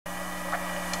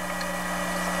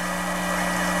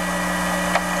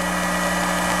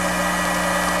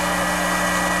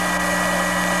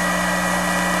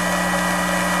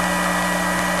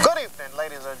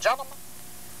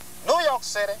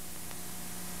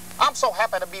I'm so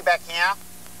happy to be back here.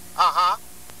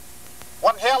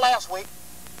 Wasn't here last week.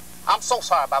 I'm so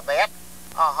sorry about that.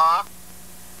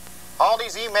 All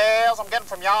these emails I'm getting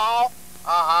from y'all.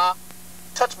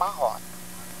 Touch my heart.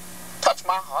 Touch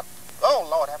my heart. Oh,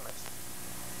 Lord have mercy.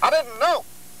 I didn't know.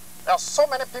 There are so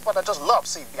many people that just love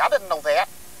CB. I didn't know that.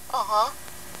 I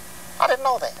didn't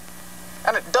know that.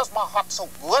 And it does my heart so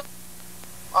good.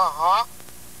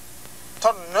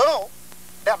 To know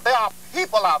that there are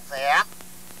people out there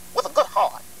with a good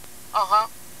heart.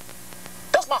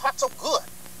 Does my heart so good.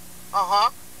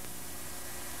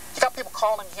 You got people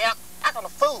calling here, acting a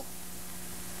fool.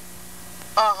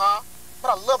 But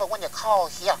I love it when you call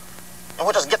here and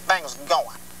we just get things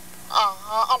going.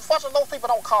 Unfortunately, those people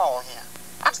don't call here.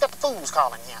 I just got the fools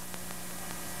calling here.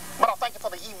 But I thank you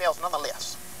for the emails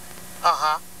nonetheless.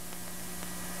 My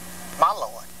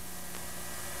Lord.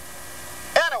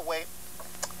 Anyway,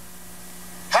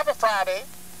 happy Friday.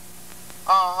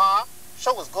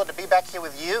 Sure was good to be back here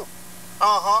with you.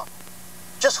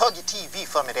 Just hug your TV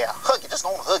for me there. Hug it. Just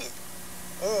gonna hug it.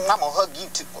 I'm gonna hug you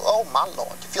too. Oh my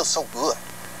Lord, you feel so good.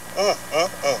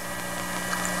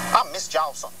 I missed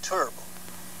y'all something terrible.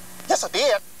 Yes, I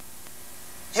did.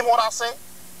 Hear what I say?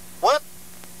 What?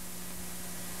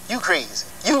 You crazy.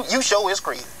 You sure is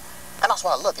crazy. And that's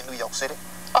why I love you, New York City.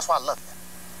 That's why I love you.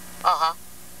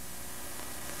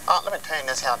 Let me turn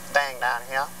this here thing down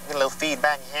here. Get a little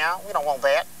feedback here. We don't want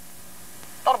that.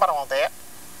 Don't nobody want that.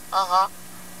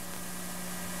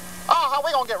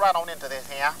 We're gonna get right on into this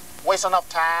here. Waste enough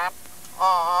time.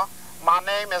 My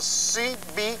name is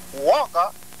C.B.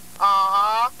 Walker.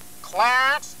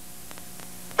 Clarence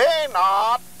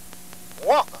Baynard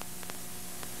Walker.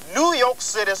 New York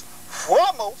City's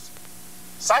foremost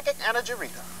psychic energy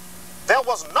reader. There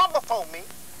was none before me.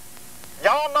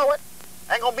 Y'all know it.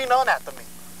 Ain't gonna be none after me.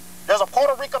 There's a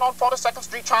Puerto Rican on 42nd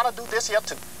Street trying to do this here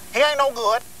too. He ain't no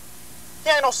good. He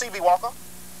ain't no C.B. Walker.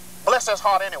 Bless his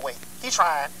heart anyway. He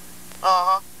trying.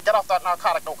 Get off that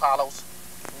narcotic though, Carlos.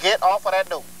 Get off of that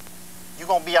dope. You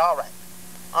gonna be all right.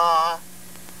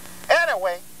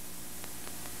 Anyway,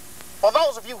 for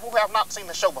those of you who have not seen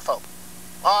the show before,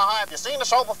 if you've seen the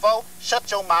show before,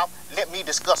 shut your mouth. Let me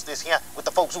discuss this here with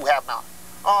the folks who have not.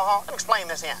 Let me explain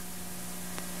this here.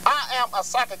 I am a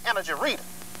psychic energy reader.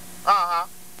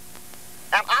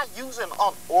 And I use an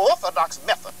unorthodox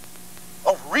method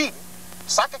of reading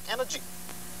psychic energy.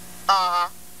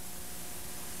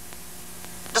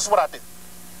 This is what I do.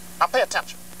 Now pay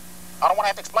attention. I don't want to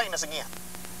have to explain this again.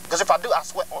 Because if I do, I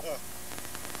swear, I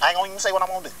ain't going to even say what I'm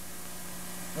going to do.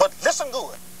 But listen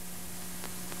good.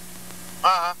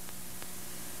 I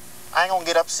ain't going to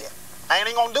get upset. I ain't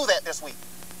even going to do that this week.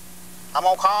 I'm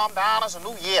going to calm down. It's a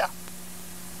new year.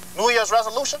 New Year's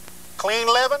resolution, clean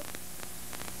living,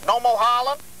 no more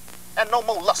hollering, and no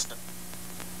more lusting.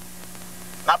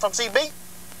 Not from CB.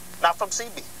 Not from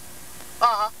CB.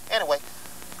 Anyway,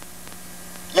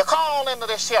 you call into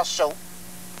this here show.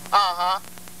 I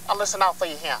listen out for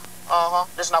you here.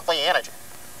 Listen out for your energy.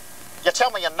 You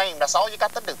tell me your name. That's all you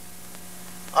got to do.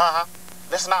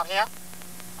 Listen out here.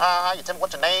 You tell me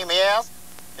what your name is.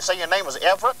 You say your name is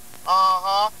Everett.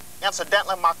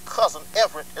 Incidentally, my cousin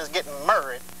Everett is getting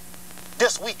married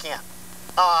this weekend.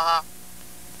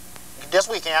 This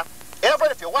weekend.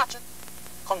 Everett, if you're watching,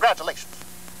 congratulations.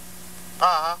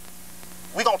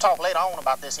 We're going to talk later on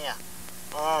about this here.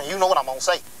 You know what I'm going to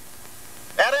say.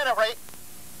 At any rate,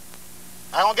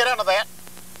 I ain't going to get into that.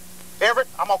 Everett,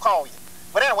 I'm going to call you.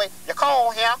 But anyway, you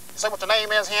call here, you say what your name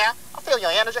is here. I feel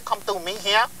your energy come through me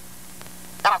here.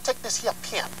 And I take this here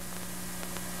pen.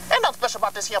 Ain't nothing special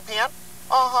about this here pen.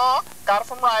 Got it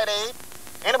from Rite Aid.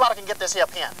 Anybody can get this here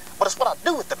pen. But it's what I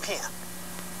do with the pen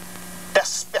that's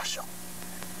special.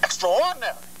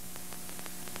 Extraordinary.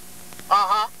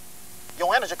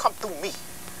 Your energy come through me.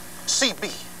 CB.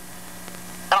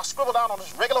 And I scribble down on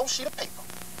this regular old sheet of paper.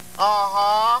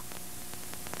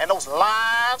 And those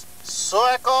lines,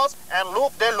 circles, and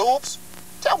loop-de-loops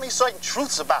tell me certain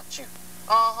truths about you.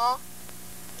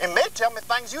 And may tell me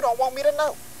things you don't want me to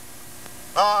know.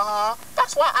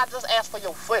 That's why I just ask for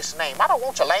your first name. I don't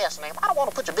want your last name. I don't want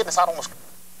to put your business out on the screen.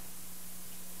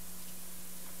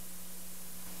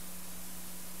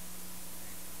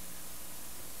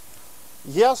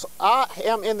 Yes, I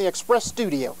am in the Express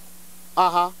studio.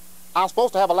 I'm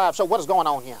supposed to have a live show. What is going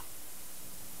on here?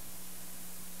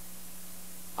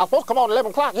 I'm supposed to come on at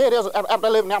 11 o'clock. Here it is. After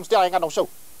 11, I'm still ain't got no show.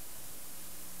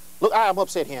 Look, I am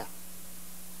upset here.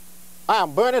 I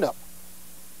am burning up.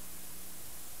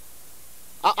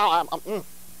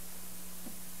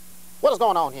 What is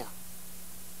going on here?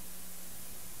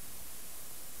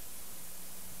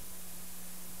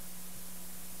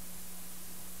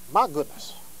 My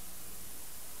goodness.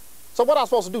 So what I'm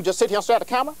supposed to do, just sit here and stare at the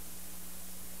camera?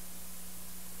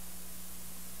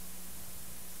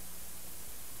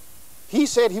 He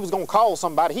said he was going to call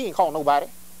somebody. He ain't called nobody.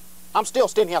 I'm still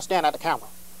standing here staring at the camera.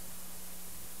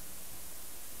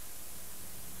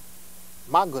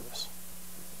 My goodness.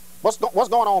 What's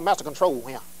going on, Master Control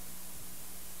here?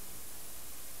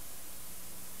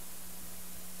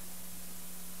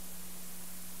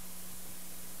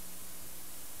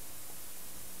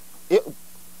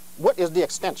 What is the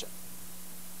extension?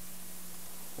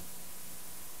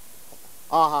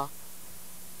 Uh-huh.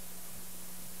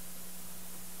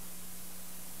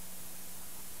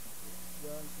 I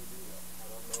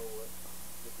don't know what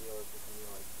the deal is with me,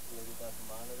 like, maybe that's a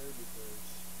monitor because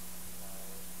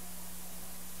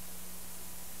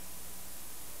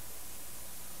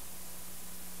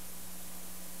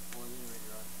well, anyway,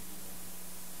 you're on TV.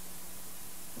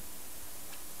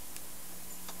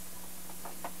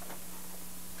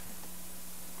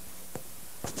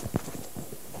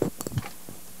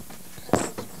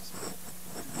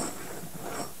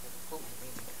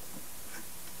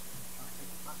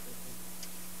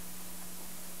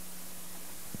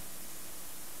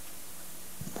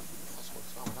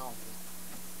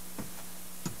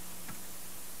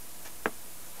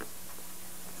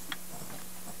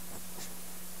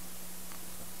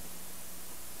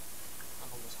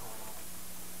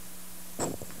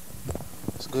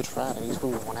 It's Good Friday. These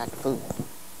fools want to act a fool.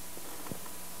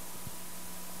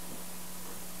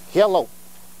 Hello.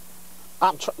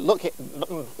 Look here.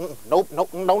 Nope, nope,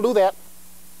 don't do that.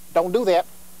 Don't do that.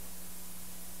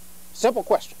 Simple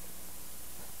question.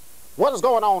 What is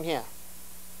going on here?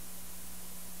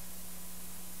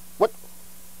 What?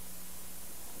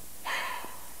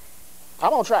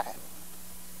 I'm gonna try it.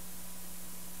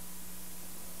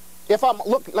 If I'm,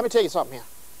 look, let me tell you something here.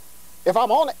 If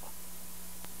I'm on it,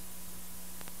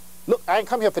 look, I ain't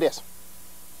come here for this.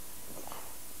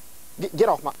 Get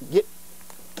off my, get.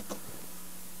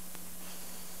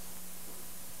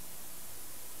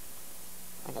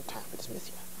 I ain't got time for this mess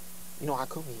here. You know, I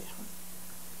come here.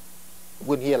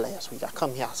 Wasn't here last week. I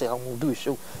come here, I said I'm gonna do a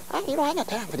show. I ain't got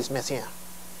time for this mess here.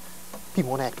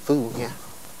 People wanna act a fool here.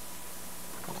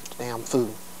 Wanna act a damn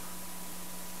fool.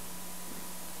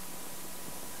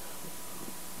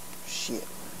 Shit.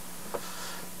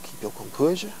 Keep your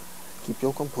composure. Keep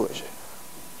your composure.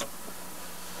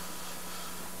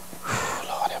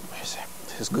 Lord have mercy.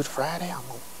 It's Good Friday.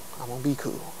 I'm gonna be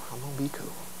cool. I'm gonna be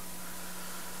cool.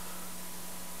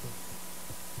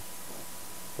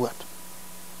 What?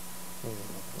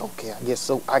 Okay, I guess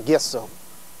so. I guess so.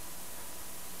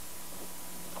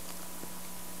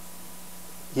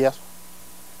 Yes.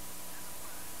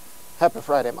 Happy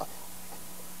Friday,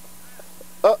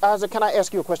 Isaac, can I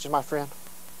ask you a question, my friend?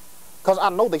 Because I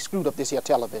know they screwed up this here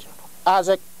television.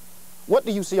 Isaac, what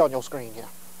do you see on your screen here?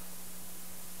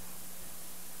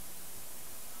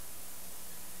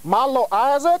 My Lord,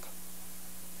 Isaac?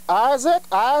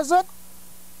 Isaac?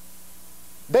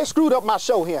 They screwed up my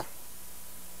show here.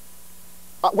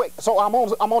 Wait, so I'm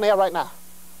on air right now.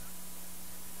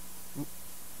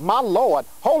 My Lord,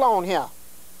 hold on here.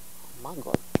 My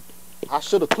God, I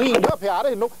should have cleaned up here. I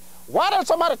didn't know. Why didn't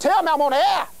somebody tell me I'm on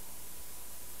air?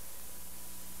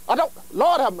 I don't.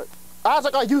 Lord have mercy.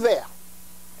 Isaac, are you there?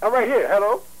 I'm right here.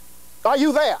 Hello? Are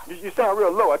you there? You sound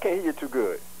real low. I can't hear you too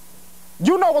good.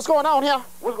 You know what's going on here?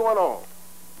 What's going on?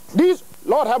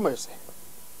 Lord have mercy.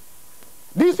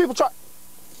 These people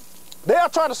they are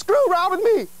trying to screw around with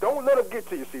me. Don't let them get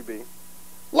to you, CB.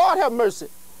 Lord have mercy.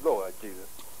 Lord Jesus.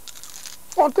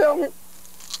 Won't tell me.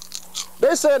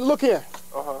 They said, look here.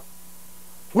 Uh-huh.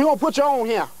 We're going to put you on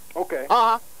here. Okay.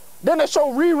 Uh-huh. Then they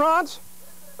show reruns.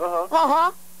 Uh-huh.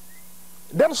 Uh-huh.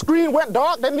 Then the screen went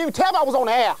dark. They didn't even tell me I was on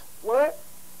the air. What?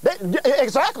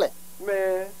 Exactly.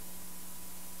 Man.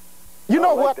 You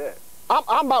know like what? That.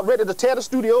 I'm about ready to tear the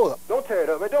studio up. Don't tear it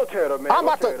up, man. Don't tear it up, man. I'm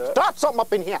about to start something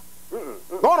up in here.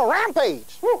 Go on a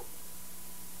rampage. Woo.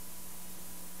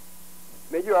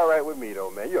 Man, you all right with me, though,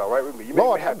 man. You all right with me. You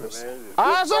Lord make me happy, have mercy. man.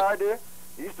 Isaac?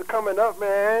 Easter coming up,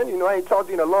 man. You know, I ain't talked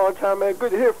to you in a long time, man.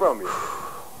 Good to hear from you.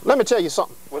 Let me tell you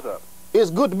something. What's up?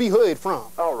 It's good to be heard from.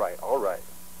 All right, all right.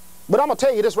 But I'm going to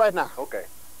tell you this right now. Okay.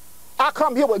 I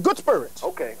come here with good spirits.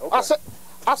 Okay, okay.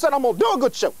 I said I'm going to do a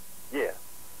good show. Yeah.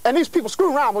 And these people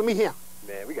screw around with me here.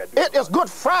 Man, we got to do It is Good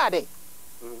Friday.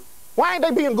 Mm-hmm. Why ain't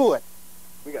they being good?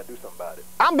 We got to do something about it.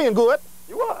 I'm being good.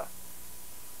 You are.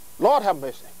 Lord have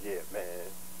mercy. Yeah, man.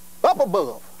 Up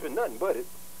above. There's nothing but it.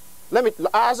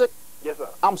 Isaac. Yes, sir.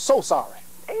 I'm so sorry.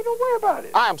 Ain't no worry about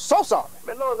it. I am so sorry.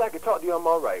 Man, as long as I can talk to you, I'm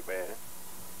all right, man.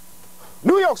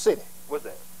 New York City. What's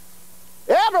that?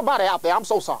 Everybody out there, I'm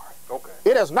so sorry. Okay.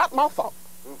 It is not my fault.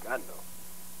 I know.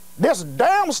 This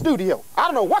damn studio. I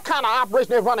don't know what kind of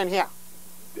operation they're running here.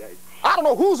 I don't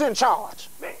know who's in charge.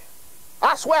 Man.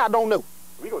 I swear I don't know.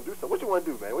 We gonna do something. What you want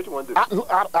to do, man? What you want to do?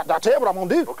 I'll tell you what I'm going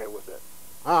to do. Okay, what's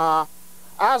that?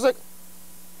 Isaac,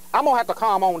 I'm going to have to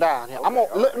calm on down here. Okay,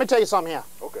 Let me tell you something here.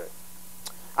 Okay.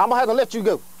 I'm going to have to let you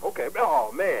go. Okay.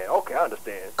 Oh, man. Okay, I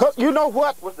understand. Because you know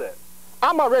what? What's that?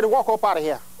 I'm not ready to walk up out of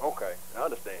here. Okay, I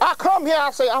understand. I come here,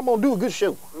 I say I'm going to do a good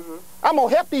show. I'm going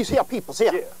to help these here peoples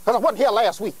here. Yeah. Because I wasn't here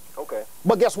last week. Okay.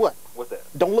 But guess what? What's that?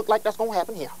 Don't look like that's going to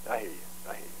happen here. I hear you.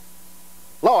 I hear you.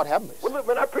 Lord have mercy. Well, look,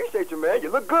 man, I appreciate you, man. You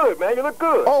look good, man. You look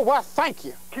good. Oh, well, thank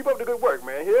you. Keep up the good work,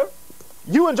 man. Here?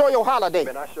 You enjoy your holiday.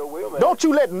 Man, I sure will, man. Don't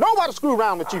you let nobody screw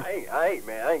around with you. I ain't,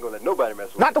 man. I ain't gonna let nobody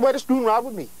mess with Not the way they screw around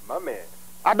with me. my man.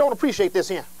 I don't appreciate this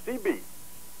here. CB.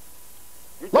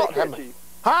 You Lord take care, have mercy. Chief.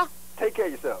 Huh? Take care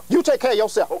of yourself. You take care of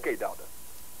yourself. Okay, doctor.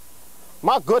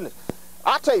 My goodness.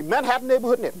 I tell you, Manhattan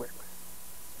Neighborhood Network,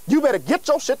 you better get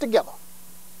your shit together.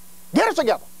 Get it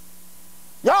together.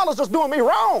 Y'all is just doing me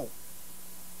wrong.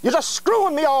 You're just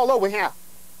screwing me all over here.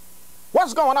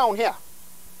 What's going on here?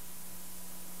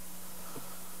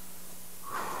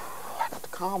 I got to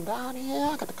calm down here.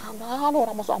 I got to calm down. Lord,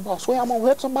 I swear I'm going to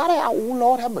hurt somebody. Oh,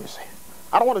 Lord have mercy.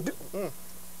 I don't want to do...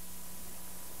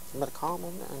 You better calm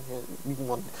on down here. If you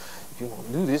want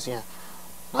to do this here,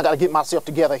 I got to get myself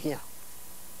together here.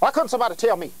 Why couldn't somebody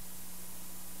tell me?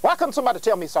 Why couldn't somebody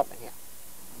tell me something here?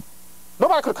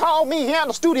 Nobody could call me here in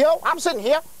the studio. I'm sitting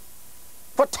here.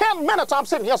 For 10 minutes, I'm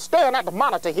sitting here staring at the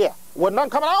monitor here. Wasn't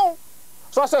nothing coming on.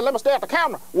 So I said, let me stare at the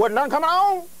camera. Wasn't nothing coming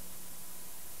on.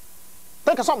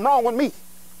 Thinking something wrong with me.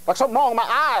 Like something wrong with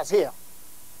my eyes here.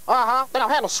 Think I'm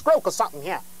having a stroke or something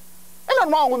here. Ain't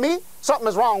nothing wrong with me. Something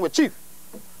is wrong with you.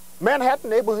 Manhattan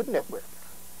Neighborhood Network.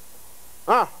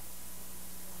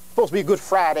 Supposed to be a good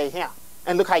Friday here.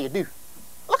 And look how you do.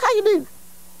 Look how you do.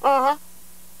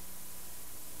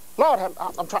 Lord,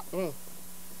 I'm trying.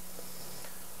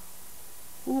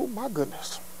 Oh, my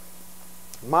goodness.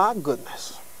 My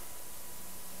goodness.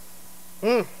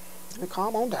 You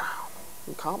calm on down.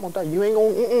 You calm on down. You ain't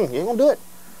gonna, you ain't gonna do it.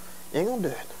 You ain't gonna do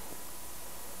it.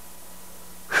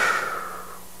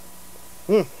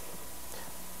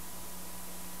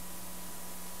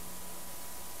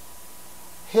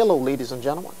 Hello, ladies and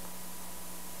gentlemen.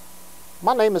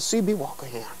 My name is C.B. Walker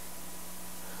here.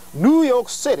 New York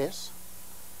City's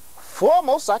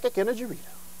foremost psychic energy reader.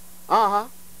 I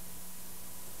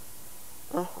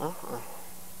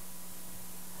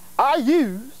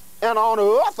use an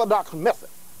unorthodox method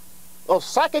of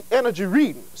psychic energy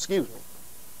reading, excuse me.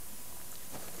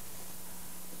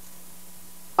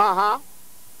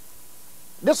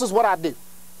 This is what I do.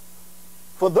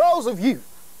 For those of you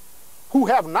who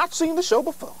have not seen the show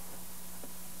before,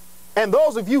 and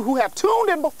those of you who have tuned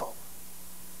in before,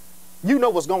 you know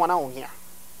what's going on here.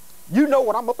 You know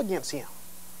what I'm up against here.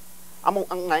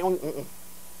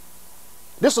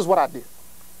 This is what I do.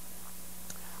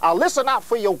 I'll listen out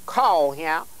for your call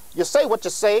here. You say what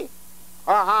you say.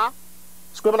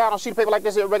 Scribble out on a sheet of paper like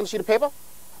this, a regular sheet of paper,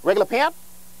 regular pen.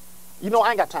 You know I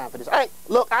ain't got time for this. Hey,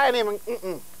 look, I ain't even,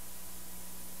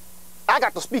 I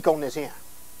got to speak on this here.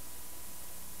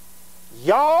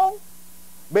 Y'all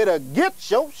better get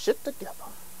your shit together.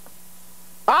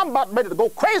 I'm about ready to go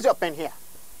crazy up in here.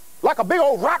 Like a big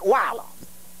old Rottweiler.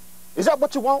 Is that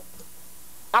what you want?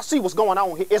 I see what's going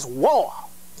on here. It's war.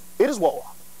 It is war.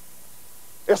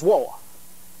 It's war.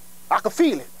 I can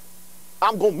feel it.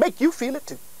 I'm going to make you feel it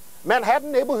too.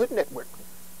 Manhattan Neighborhood Network.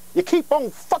 You keep on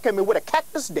fucking me with a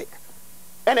cactus dick.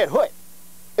 And it hurt.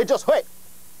 It just hurt.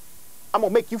 I'm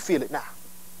going to make you feel it now.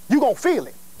 You going to feel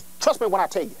it. Trust me when I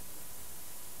tell you.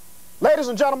 Ladies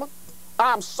and gentlemen,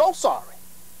 I'm so sorry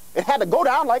it had to go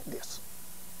down like this.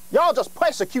 Y'all just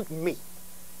persecuting me.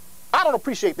 I don't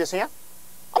appreciate this here.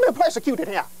 I'm being persecuted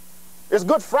here. It's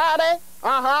Good Friday.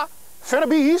 Finna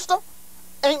be Easter.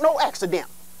 Ain't no accident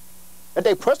that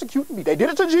they persecuting me. They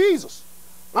did it to Jesus.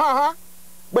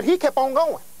 But he kept on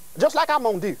going, just like I'm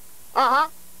gonna do.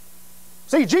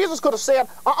 See, Jesus could have said,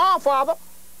 Father,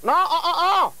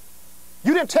 no,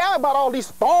 you didn't tell me about all these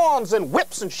thorns and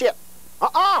whips and shit.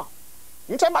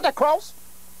 You didn't tell me about that cross.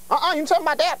 You didn't tell me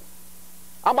about that.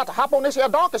 I'm about to hop on this here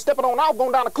donkey, stepping on out,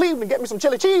 going down to Cleveland and get me some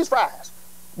chili cheese fries.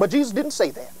 But Jesus didn't say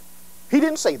that. He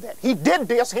didn't say that. He did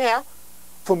this here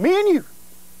for me and you.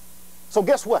 So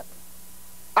guess what?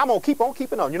 I'm going to keep on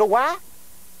keeping on. You know why?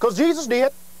 Because Jesus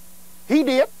did. He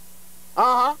did.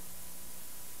 I'm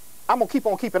going to keep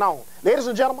on keeping on. Ladies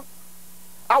and gentlemen,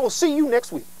 I will see you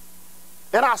next week.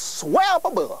 And I swear up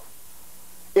above,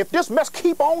 if this mess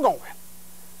keep on going,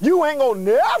 you ain't going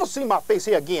to never see my face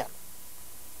here again.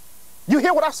 You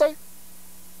hear what I say?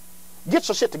 Get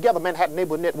your shit together, Manhattan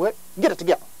Neighborhood Network. Get it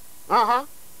together. Uh-huh.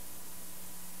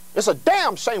 It's a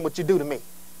damn shame what you do to me.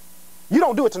 You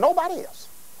don't do it to nobody else.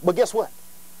 But guess what?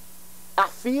 I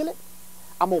feel it.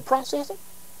 I'm going to process it.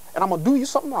 And I'm going to do you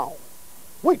something wrong.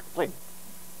 Wait, please.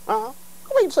 Uh-huh.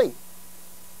 Wait and see.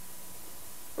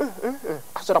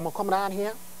 I said, I'm going to come down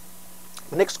here.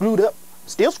 My neck screwed up.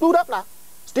 Still screwed up now.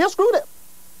 Still screwed up.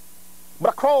 But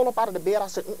I crawled up out of the bed. I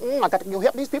said, I got to go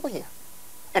help these people here.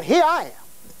 And here I am.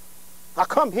 I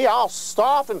come here all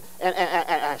soft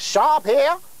and sharp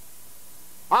hair.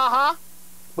 Uh-huh.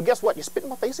 But guess what? You spit in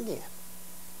my face again.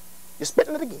 You're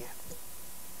spitting it again.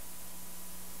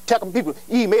 Telling people,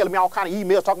 emailing me all kind of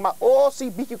emails talking about, oh,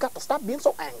 CB, you got to stop being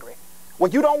so angry.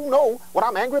 Well, you don't know what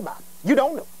I'm angry about. You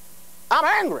don't know. I'm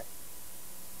angry.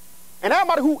 And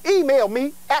everybody who emailed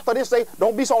me after this say,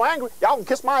 don't be so angry, y'all can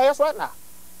kiss my ass right now.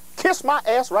 Kiss my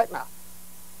ass right now.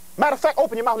 Matter of fact,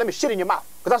 open your mouth, let me shit in your mouth.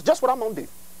 Because that's just what I'm going to do.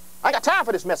 I ain't got time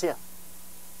for this mess here.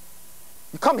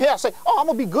 You come here and say, oh, I'm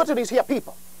going to be good to these here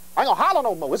people. I ain't going to holler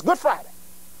no more. It's Good Friday.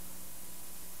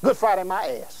 Good Friday, my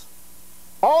ass.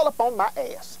 All up on my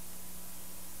ass.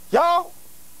 Y'all,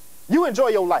 you enjoy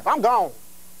your life. I'm gone.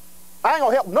 I ain't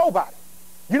going to help nobody.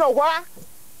 You know why?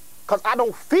 Because I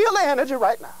don't feel the energy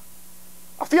right now.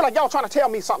 I feel like y'all trying to tell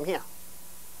me something here.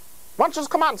 Why don't you just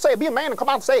come out and say it? Be a man and come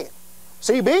out and say it.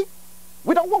 CB,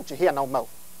 we don't want you here no more.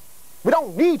 We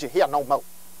don't need you here no more.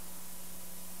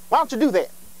 Why don't you do that?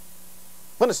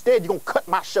 But instead, you're going to cut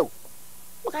my show.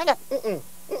 Look, I ain't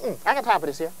got time for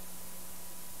this here.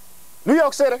 New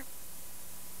York City,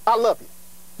 I love you.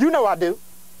 You know I do.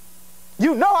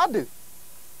 You know I do.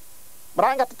 But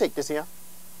I ain't got to take this here.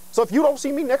 So if you don't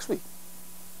see me next week,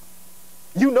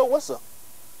 you know what's up.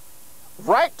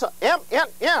 Write to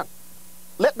MNN.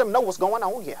 Let them know what's going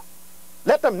on here.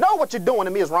 Let them know what you're doing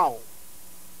to me is wrong.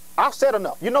 I've said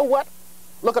enough. You know what?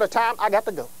 Look at the time. I got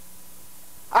to go.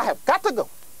 I have got to go.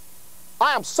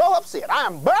 I am so upset. I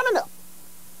am burning up.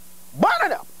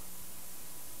 Burning up.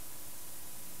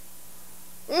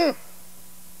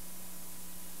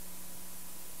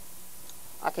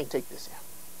 I can't take this here.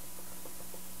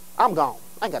 I'm gone.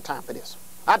 I ain't got time for this.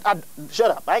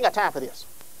 Shut up. I ain't got time for this.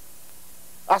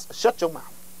 Shut your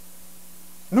mouth.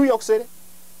 New York City,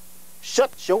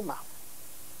 shut your mouth.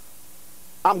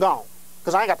 I'm gone.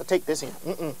 Because I ain't got to take this here.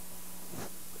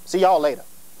 See y'all later.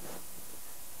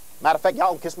 Matter of fact,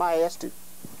 y'all can kiss my ass too.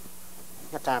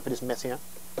 Got time for this mess here.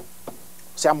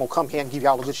 See, I'm going to come here and give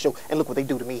y'all a good show. And look what they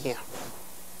do to me here.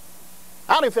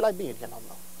 I don't even feel like being here no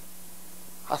more.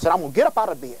 I said, I'm going to get up out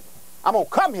of bed. I'm going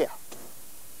to come here.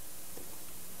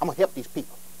 I'm going to help these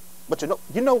people. But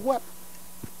you know what?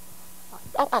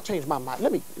 I'll change my mind.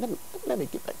 Let me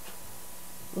get back.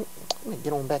 Let me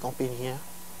get on back up in here.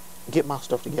 Get my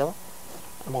stuff together.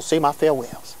 I'm going to say my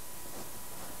farewells.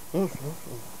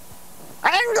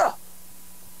 Anger!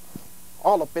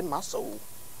 All up in my soul.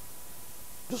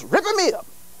 Just ripping me up.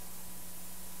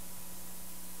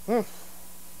 No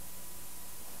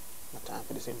time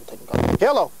for this invitation.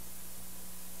 Hello.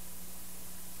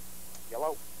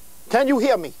 Hello? Can you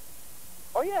hear me?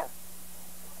 Oh, yeah.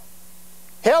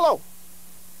 Hello.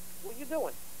 What are you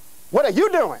doing? What are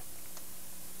you doing?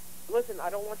 Listen, I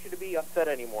don't want you to be upset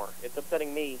anymore. It's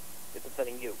upsetting me. It's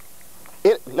upsetting you.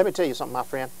 Let me tell you something, my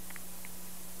friend.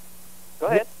 Go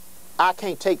ahead. I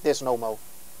can't take this no more.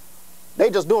 They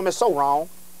just doing me so wrong.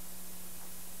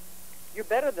 You're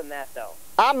better than that, though.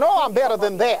 I know I'm better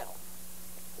than that.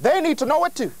 They need to know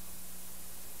it too.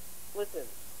 Listen,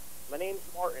 my name's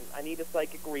Martin. I need a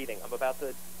psychic reading. I'm about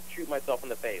to shoot myself in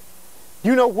the face.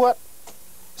 You know what?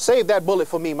 Save that bullet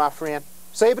for me, my friend.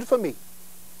 Save it for me.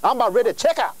 I'm about ready to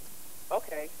check out.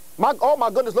 Okay. Oh my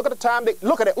goodness, look at the time.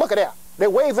 Look at it. Look at that. They're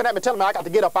waving at me, telling me I got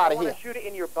to get up out of here. I want to shoot it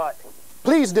in your butt.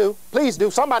 Please do. Please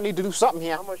do. Somebody need to do something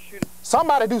here. I'm going to shoot it.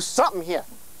 Somebody do something here.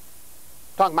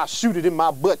 Talking about shoot it in my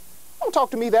butt. Don't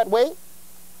talk to me that way.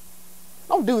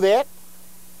 Don't do that.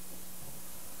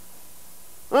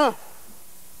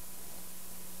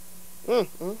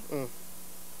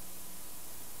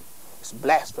 It's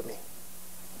blasphemy.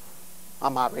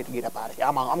 I'm not ready to get up out of here.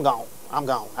 I'm gone. I'm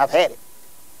gone. I've had it.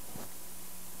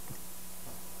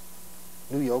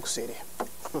 New York City.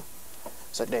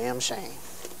 It's a damn shame.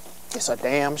 It's a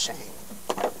damn shame.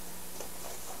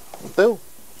 I'm through.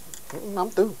 I'm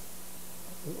through.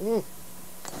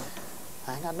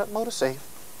 I ain't got nothing more to say.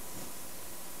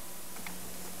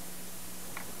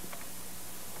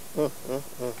 Doing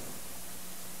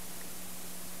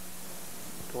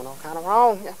all kind of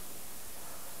wrong here.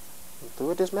 I'm through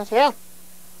with this mess here.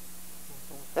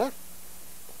 Yeah.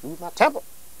 Lose my temper.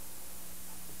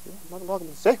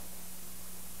 Motherfucker, say.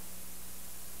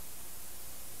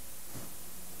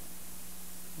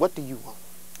 What do you want?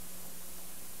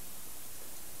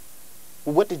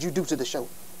 Well, what did you do to the show?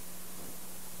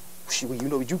 Shit, well, you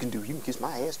know what you can do. You can kiss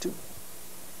my ass too.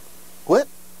 What?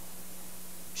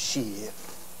 Shit.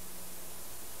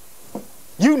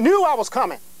 You knew I was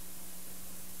coming.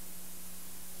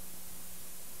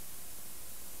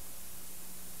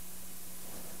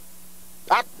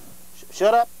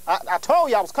 Shut up. I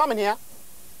told you I was coming here.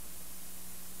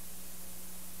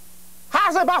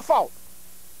 How's it my fault?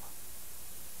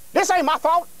 This ain't my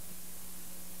fault.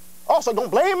 Also, don't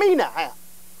blame me now.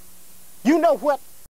 You know what?